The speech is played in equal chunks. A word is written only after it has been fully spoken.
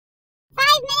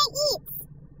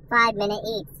5-minute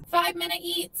eats. 5-minute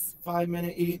eats.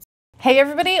 5-minute eats. Hey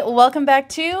everybody, welcome back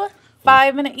to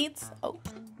 5-minute eats. Oh.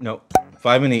 No,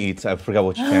 5-minute eats. I forgot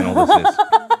which channel this is.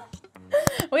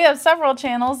 We have several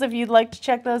channels if you'd like to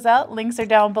check those out. Links are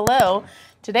down below.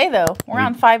 Today though, we're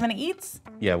on 5-minute eats.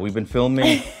 Yeah, we've been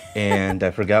filming and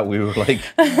I forgot we were like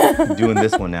doing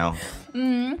this one now.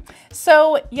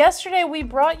 So yesterday we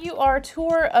brought you our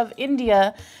tour of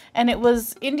India and it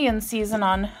was Indian season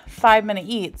on 5-minute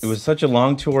eats. It was such a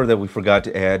long tour that we forgot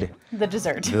to add the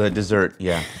dessert. the dessert,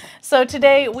 yeah. So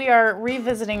today we are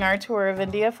revisiting our tour of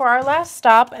India for our last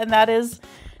stop, and that is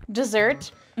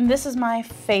dessert. And this is my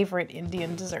favorite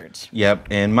Indian dessert. Yep,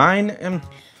 and mine,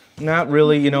 not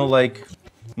really, you know, like,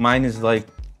 mine is like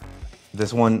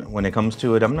this one when it comes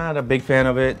to it. I'm not a big fan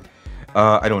of it.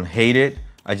 I don't hate it.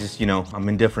 I just, you know, I'm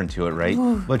indifferent to it, right?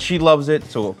 Ooh. But she loves it,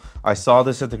 so I saw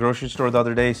this at the grocery store the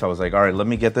other day, so I was like, all right, let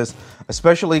me get this,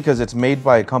 especially because it's made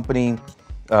by a company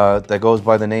that goes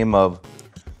by the name of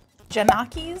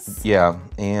Janaki's? Yeah,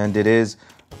 and it is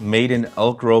made in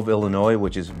Elk Grove, Illinois,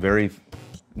 which is very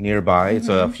nearby. It's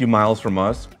a few miles from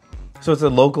us. So it's a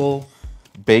local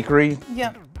bakery.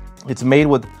 Yep. It's made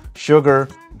with sugar,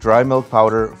 dry milk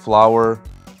powder, flour,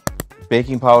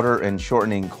 baking powder, and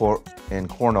shortening and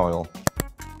corn oil.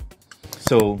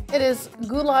 So it is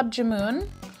GULAB JAMUN.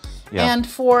 Yeah. And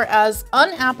for as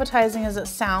unappetizing as it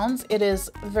sounds, it is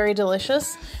very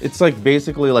delicious. It's like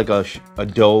basically like a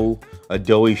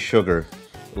doughy sugar,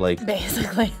 like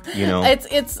basically. You know,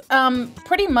 it's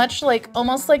pretty much like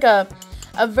almost like a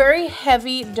very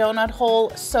heavy donut hole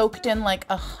soaked in like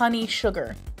a honey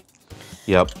sugar.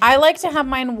 Yep. I like to have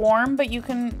mine warm, but you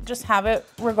can just have it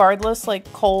regardless,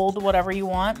 like cold, whatever you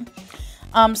want.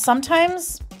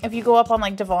 Sometimes if you go up on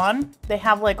like Devon, they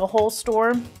have like a whole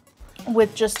store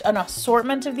with just an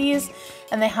assortment of these,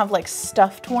 and they have like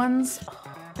stuffed ones.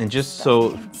 And just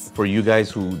so for you guys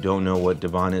who don't know what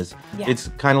Devon is, it's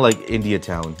kind of like Indian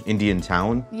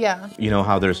town. Yeah. You know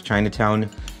how there's Chinatown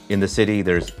in the city,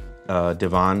 there's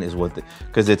Devon is what,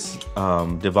 because it's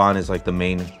Devon is like the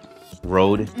main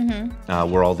road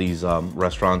where all these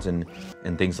restaurants and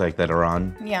things like that are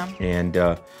on. Yeah. And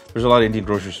there's a lot of Indian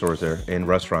grocery stores there and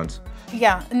restaurants.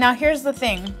 Yeah. Now here's the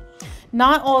thing.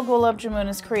 Not all gulab jamun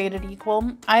is created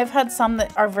equal. I've had some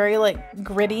that are very like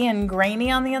gritty and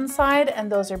grainy on the inside, and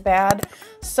those are bad.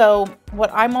 So what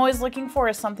I'm always looking for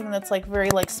is something that's like very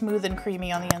like smooth and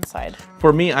creamy on the inside.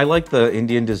 For me, I like the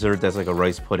Indian dessert that's like a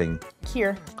rice pudding.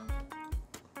 Here.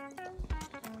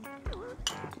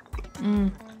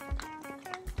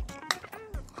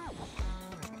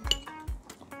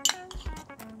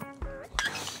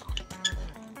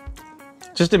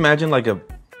 Just imagine like a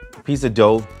piece of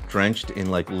dough drenched in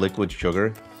like liquid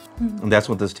sugar, and that's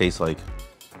what this tastes like.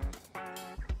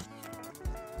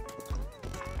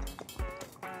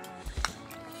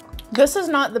 This is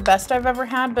not the best I've ever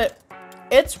had, but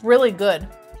it's really good.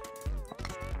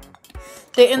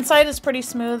 The inside is pretty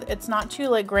smooth. It's not too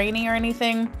like grainy or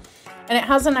anything, and it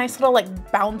has a nice little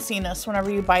like bounciness whenever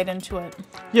you bite into it.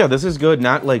 Yeah, this is good.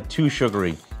 Not like too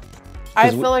sugary. I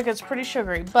feel like it's pretty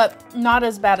sugary, but not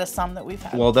as bad as some that we've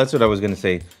had. Well, that's what I was going to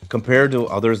say. Compared to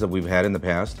others that we've had in the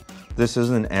past, this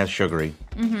isn't as sugary.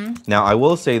 Now, I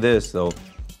will say this, though,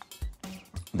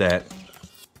 that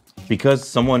because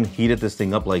someone heated this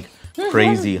thing up like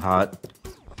crazy hot,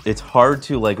 it's hard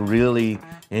to like really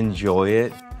enjoy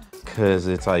it because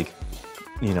it's like,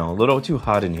 you know, a little too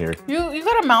hot in here. You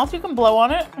got a mouth, you can blow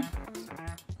on it.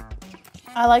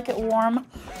 I like it warm.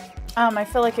 I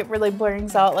feel like it really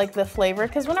brings out like the flavor,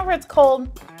 because whenever it's cold,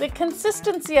 the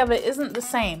consistency of it isn't the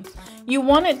same. You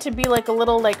want it to be like a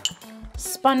little like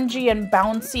spongy and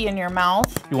bouncy in your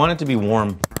mouth. You want it to be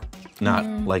warm, not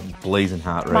like blazing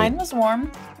hot, right? Mine was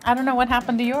warm. I don't know what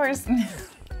happened to yours.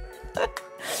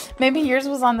 Maybe yours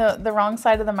was on the wrong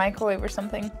side of the microwave or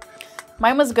something.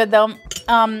 Mine was good though.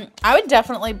 I would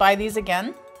definitely buy these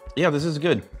again. Yeah, this is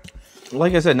good.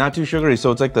 Like I said, not too sugary, so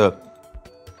it's like the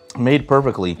made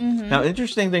perfectly. Now,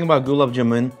 interesting thing about gulab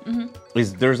jamun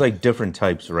is there's like different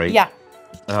types, right? Yeah.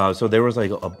 So there was like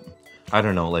I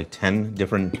don't know, like 10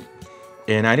 different,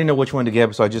 and I didn't know which one to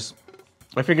get, so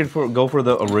I figured go for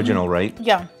the original, right?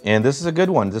 Yeah. And this is a good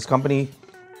one. This company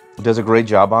does a great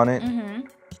job on it.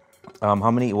 How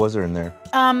many was there in there?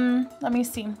 Let me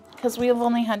see, because we have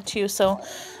only had 2. So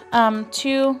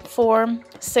 2, 4,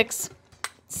 6,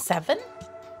 7.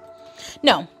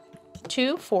 No.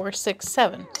 2, 4, 6,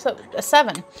 7. So a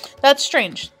 7. That's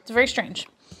strange. It's very strange.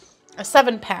 A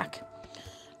 7-pack.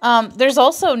 There's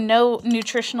also no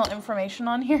nutritional information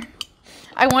on here.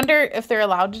 I wonder if they're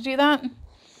allowed to do that.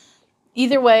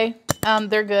 Either way,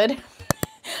 they're good.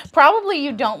 Probably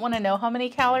you don't want to know how many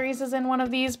calories is in one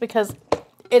of these because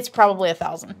it's probably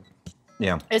 1,000.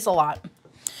 Yeah. It's a lot.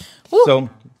 Woo. So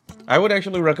I would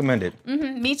actually recommend it.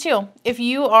 Me too. If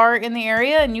you are in the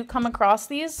area and you come across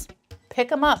these, pick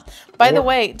them up. By the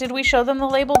way, did we show them the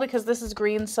label? Because this is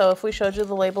green, so if we showed you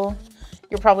the label,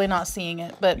 you're probably not seeing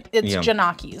it, but it's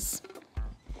Janaki's.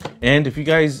 And if you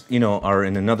guys, you know, are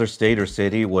in another state or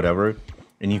city, whatever,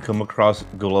 and you come across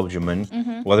Gulab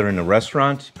Jamun, whether in a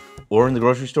restaurant or in the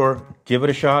grocery store, give it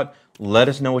a shot. Let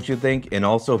us know what you think. And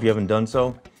also, if you haven't done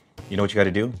so, you know what you got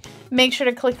to do? Make sure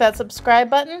to click that subscribe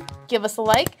button, give us a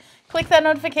like, click that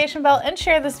notification bell, and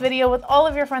share this video with all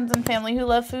of your friends and family who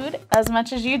love food as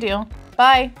much as you do.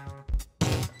 Bye.